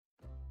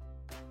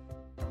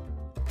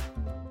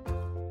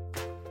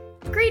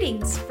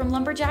Greetings from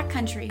Lumberjack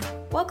Country.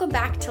 Welcome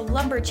back to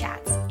Lumber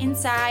Chats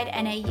Inside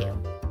NAU.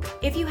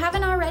 If you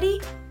haven't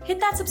already, hit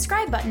that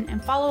subscribe button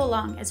and follow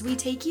along as we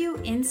take you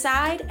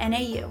inside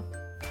NAU.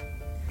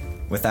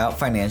 Without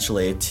financial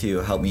aid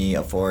to help me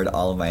afford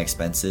all of my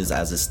expenses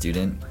as a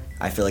student,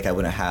 I feel like I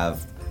wouldn't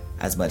have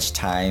as much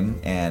time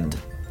and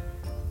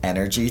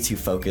energy to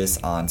focus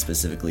on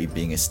specifically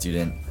being a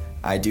student.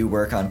 I do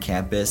work on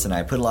campus and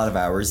I put a lot of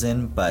hours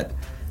in, but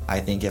I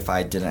think if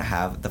I didn't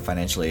have the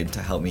financial aid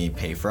to help me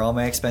pay for all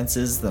my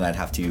expenses, then I'd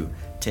have to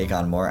take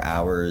on more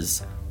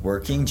hours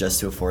working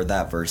just to afford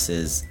that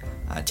versus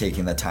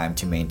taking the time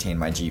to maintain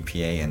my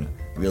GPA and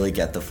really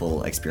get the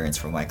full experience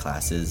from my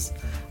classes.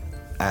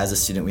 As a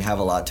student, we have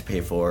a lot to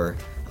pay for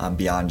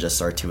beyond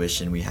just our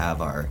tuition. We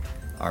have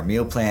our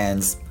meal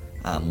plans,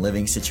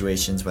 living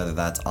situations, whether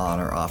that's on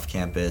or off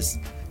campus,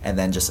 and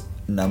then just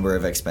a number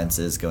of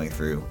expenses going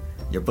through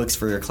your books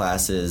for your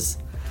classes,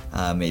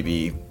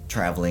 maybe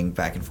traveling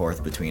back and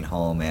forth between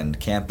home and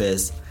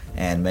campus,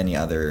 and many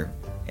other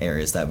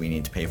areas that we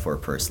need to pay for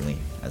personally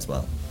as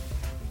well.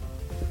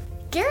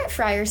 Garrett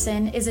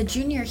Frierson is a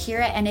junior here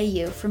at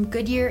NAU from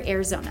Goodyear,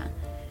 Arizona.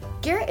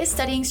 Garrett is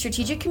studying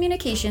strategic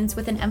communications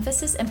with an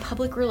emphasis in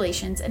public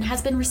relations and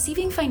has been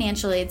receiving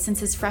financial aid since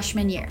his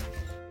freshman year.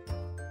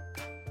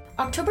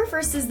 October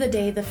 1st is the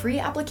day the free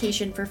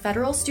application for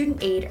federal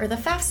student aid, or the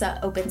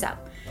FAFSA, opens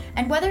up.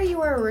 And whether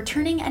you are a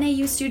returning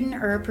NAU student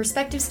or a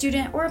prospective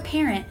student or a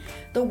parent,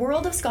 the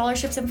world of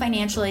scholarships and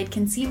financial aid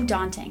can seem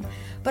daunting.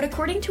 But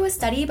according to a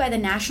study by the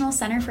National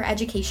Center for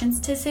Education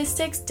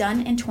Statistics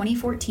done in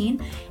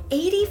 2014,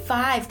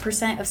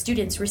 85% of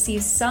students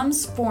receive some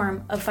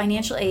form of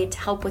financial aid to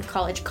help with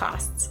college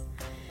costs.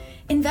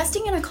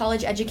 Investing in a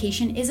college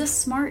education is a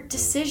smart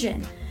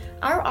decision.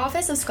 Our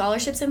Office of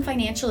Scholarships and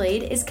Financial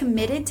Aid is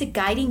committed to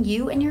guiding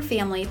you and your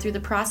family through the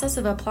process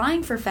of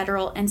applying for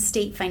federal and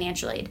state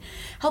financial aid,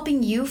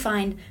 helping you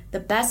find the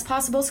best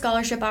possible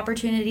scholarship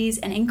opportunities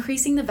and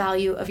increasing the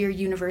value of your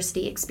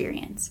university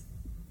experience.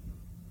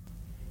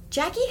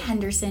 Jackie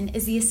Henderson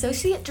is the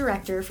Associate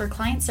Director for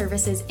Client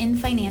Services in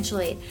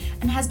Financial Aid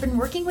and has been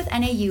working with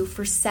NAU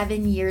for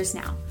 7 years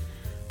now.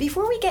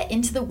 Before we get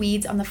into the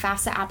weeds on the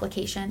FAFSA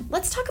application,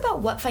 let's talk about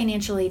what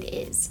financial aid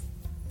is.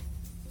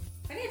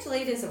 Financial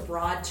aid is a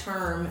broad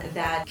term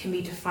that can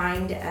be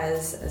defined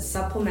as a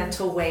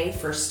supplemental way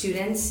for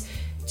students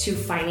to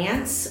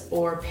finance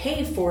or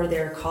pay for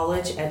their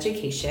college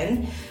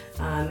education.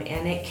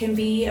 And it can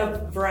be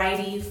a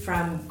variety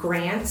from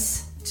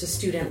grants to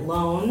student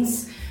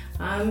loans.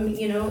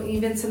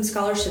 Even some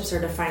scholarships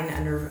are defined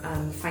under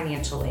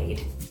financial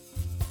aid.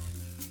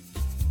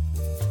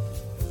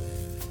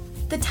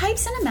 The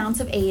types and amounts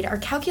of aid are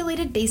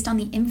calculated based on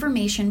the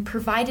information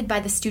provided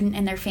by the student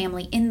and their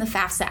family in the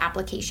FAFSA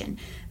application,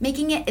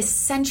 making it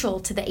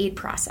essential to the aid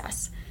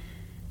process.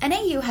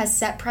 NAU has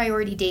set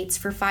priority dates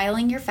for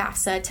filing your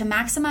FAFSA to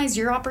maximize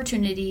your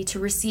opportunity to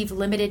receive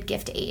limited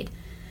gift aid.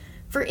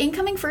 For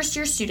incoming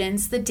first-year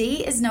students, the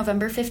date is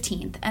November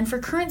 15th, and for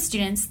current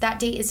students, that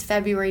date is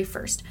February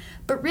 1st.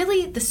 But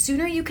really, the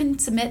sooner you can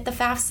submit the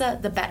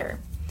FAFSA, the better.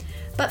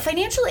 But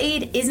financial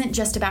aid isn't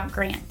just about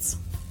grants.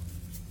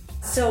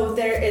 So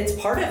it's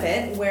part of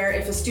it where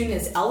if a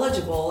student is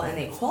eligible and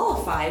they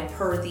qualify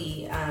per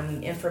the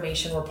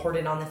information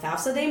reported on the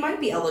FAFSA, they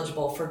might be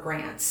eligible for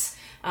grants.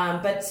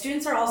 But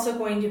students are also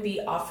going to be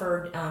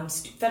offered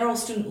federal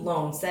student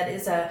loans. That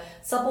is a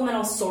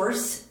supplemental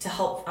source to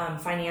help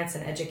finance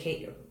and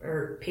educate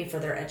or pay for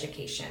their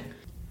education.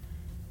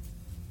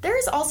 There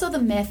is also the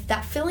myth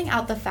that filling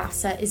out the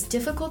FAFSA is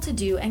difficult to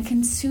do and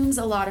consumes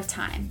a lot of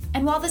time.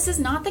 And while this is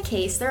not the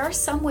case, there are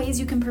some ways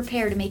you can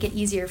prepare to make it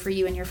easier for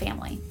you and your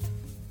family.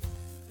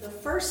 The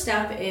first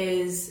step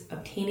is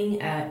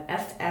obtaining a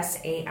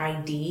FSA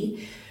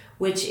ID,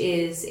 which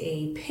is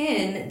a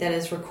PIN that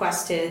is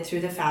requested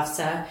through the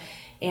FAFSA,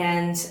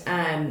 and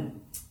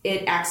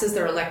it acts as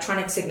their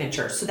electronic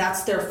signature. So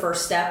that's their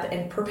first step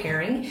in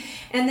preparing.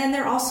 And then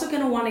they're also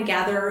going to want to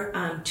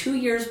gather 2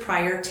 years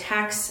prior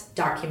tax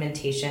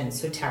documentation,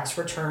 so tax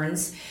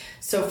returns.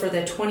 So for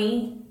the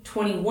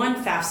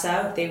 2021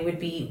 FAFSA,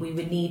 we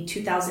would need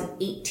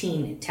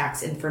 2018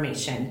 tax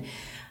information.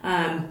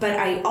 But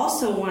I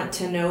also want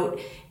to note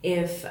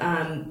if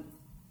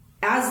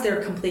as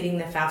they're completing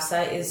the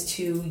FAFSA is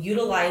to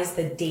utilize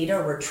the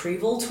data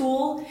retrieval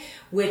tool,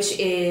 which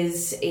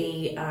is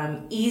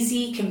a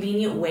easy,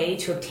 convenient way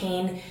to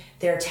obtain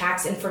their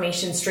tax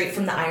information straight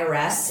from the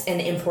IRS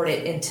and import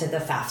it into the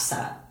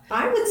FAFSA.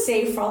 I would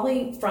say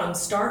probably from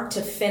start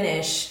to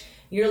finish,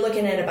 you're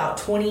looking at about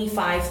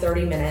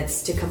 25-30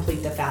 minutes to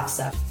complete the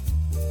FAFSA.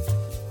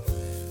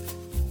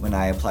 When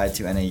I applied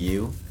to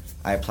NAU,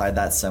 I applied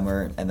that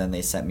summer, and then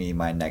they sent me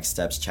my next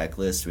steps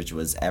checklist, which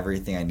was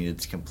everything I needed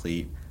to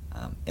complete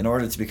in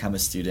order to become a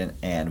student.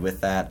 And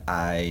with that,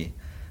 I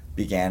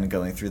began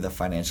going through the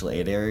financial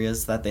aid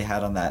areas that they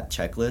had on that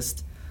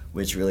checklist,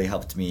 which really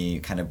helped me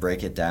kind of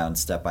break it down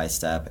step by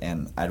step.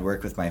 And I'd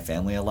work with my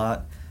family a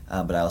lot,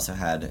 but I also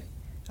had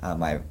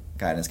my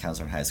guidance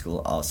counselor in high school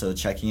also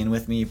checking in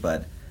with me,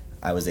 but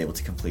I was able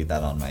to complete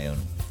that on my own.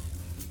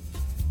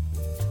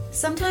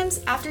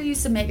 Sometimes after you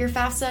submit your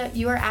FAFSA,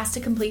 you are asked to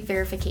complete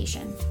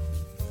verification.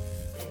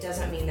 It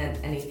doesn't mean that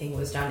anything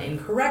was done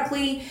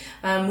incorrectly.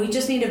 We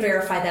just need to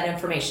verify that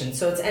information.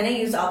 So it's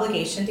NAU's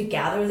obligation to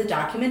gather the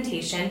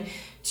documentation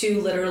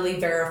to literally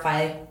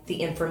verify the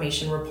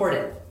information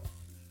reported.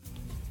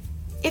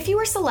 If you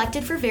were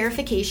selected for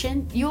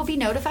verification, you will be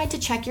notified to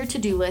check your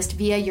to-do list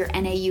via your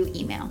NAU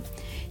email.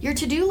 Your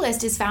to-do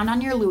list is found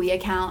on your Louie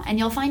account, and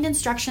you'll find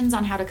instructions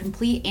on how to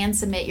complete and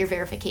submit your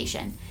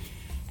verification.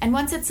 And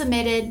once it's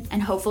submitted,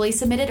 and hopefully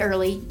submitted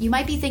early, you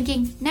might be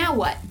thinking, now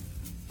what?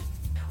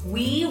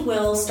 We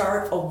will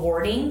start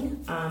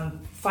awarding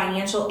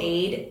financial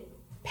aid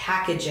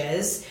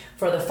packages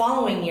for the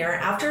following year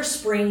after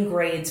spring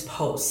grades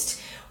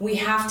post. We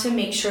have to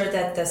make sure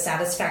that the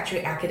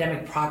satisfactory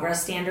academic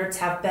progress standards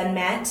have been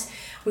met.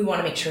 We want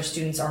to make sure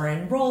students are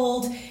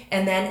enrolled,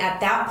 and then at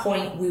that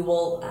point we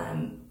will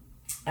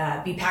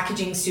be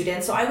packaging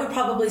students. So I would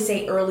probably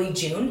say early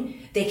June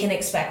they can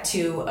expect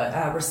to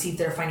receive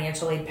their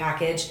financial aid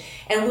package,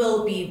 and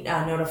we'll be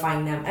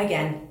notifying them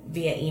again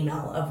via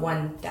email of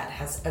when that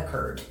has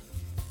occurred.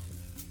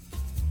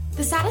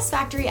 The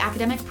Satisfactory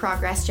Academic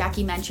Progress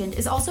Jackie mentioned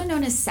is also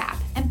known as SAP,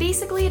 and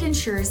basically it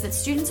ensures that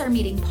students are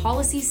meeting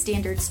policy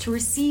standards to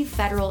receive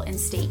federal and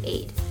state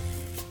aid.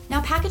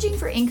 Now, packaging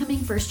for incoming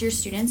first-year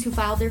students who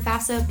filed their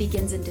FAFSA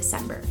begins in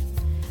December.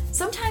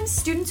 Sometimes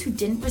students who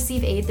didn't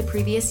receive aid the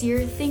previous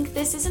year think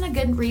this isn't a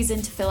good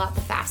reason to fill out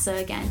the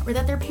FAFSA again, or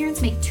that their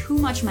parents make too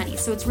much money,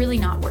 so it's really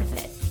not worth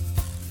it.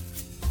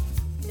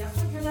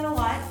 Definitely hear that a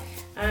lot.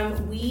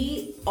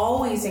 We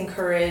always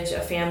encourage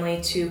a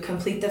family to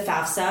complete the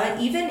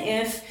FAFSA, even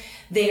if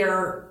they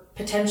are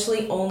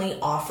potentially only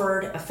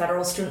offered a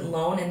federal student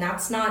loan, and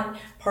that's not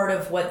part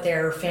of what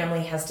their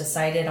family has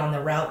decided on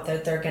the route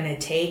that they're going to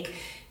take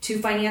to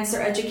finance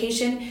their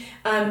education.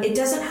 It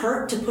doesn't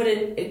hurt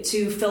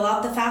to fill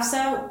out the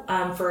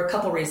FAFSA for a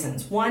couple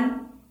reasons.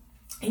 One,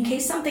 in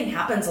case something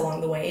happens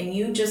along the way and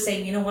you just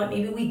say, you know what,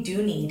 maybe we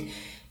do need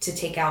to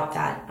take out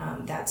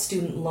that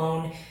student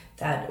loan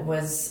that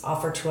was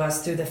offered to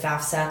us through the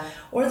FAFSA,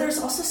 or there's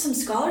also some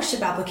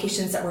scholarship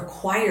applications that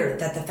require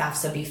that the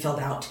FAFSA be filled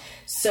out.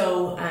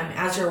 So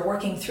as you're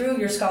working through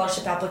your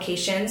scholarship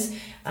applications,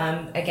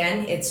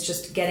 again, it's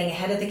just getting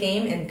ahead of the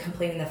game and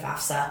completing the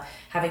FAFSA,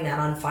 having that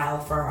on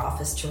file for our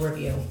office to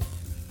review.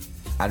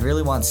 I'd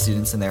really want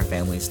students and their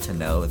families to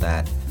know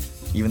that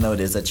even though it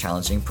is a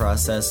challenging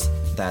process,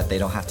 that they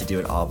don't have to do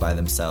it all by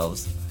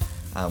themselves.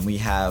 We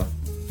have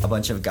a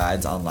bunch of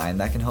guides online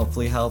that can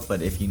hopefully help,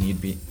 but if you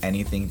need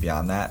anything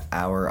beyond that,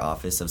 our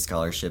Office of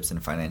Scholarships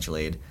and Financial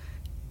Aid,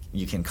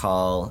 you can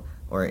call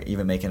or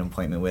even make an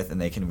appointment with, and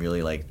they can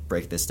really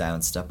break this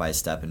down step by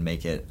step and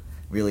make it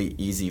really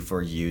easy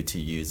for you to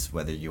use,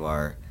 whether you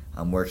are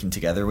working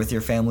together with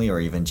your family or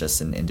even just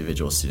an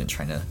individual student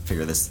trying to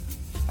figure this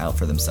out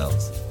for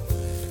themselves.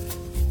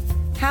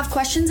 Have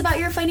questions about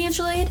your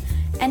financial aid?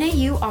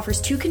 NAU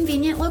offers 2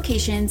 convenient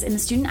locations in the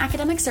Student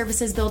Academic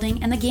Services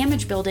Building and the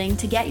Gamage Building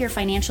to get your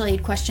financial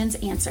aid questions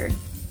answered.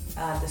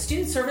 The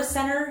Student Service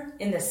Center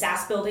in the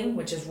SAS building,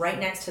 which is right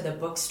next to the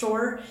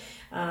bookstore,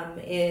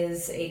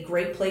 is a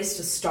great place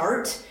to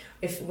start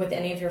with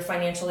any of your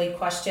financial aid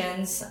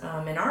questions.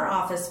 And our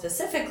office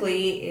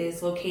specifically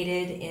is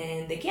located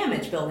in the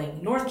Gamage Building,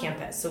 North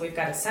Campus. So we've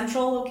got a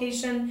central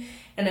location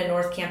and a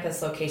North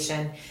Campus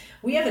location.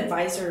 We have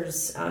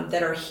advisors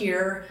that are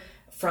here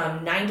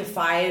from 9 to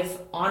 5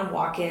 on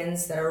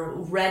walk-ins that are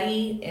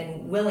ready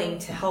and willing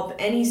to help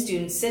any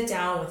student sit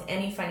down with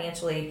any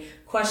financial aid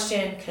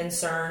question,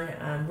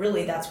 concern.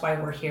 Really, that's why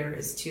we're here,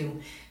 is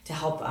to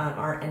help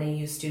our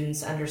NAU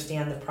students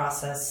understand the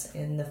process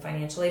in the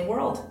financial aid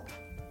world.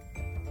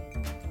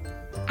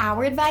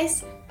 Our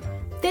advice?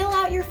 Fill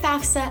out your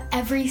FAFSA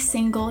every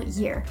single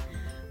year.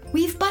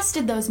 We've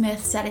busted those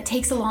myths that it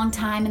takes a long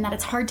time and that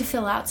it's hard to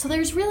fill out, so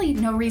there's really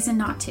no reason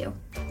not to.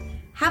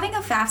 Having a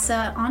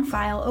FAFSA on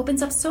file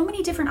opens up so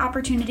many different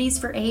opportunities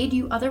for aid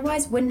you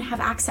otherwise wouldn't have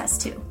access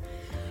to.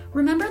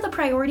 Remember, the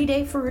priority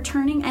date for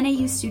returning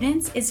NAU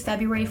students is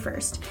February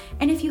 1st,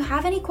 and if you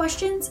have any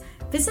questions,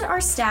 visit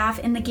our staff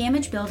in the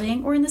Gamage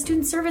Building or in the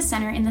Student Service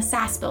Center in the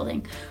SAS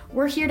Building.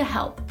 We're here to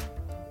help.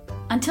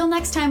 Until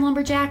next time,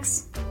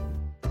 Lumberjacks!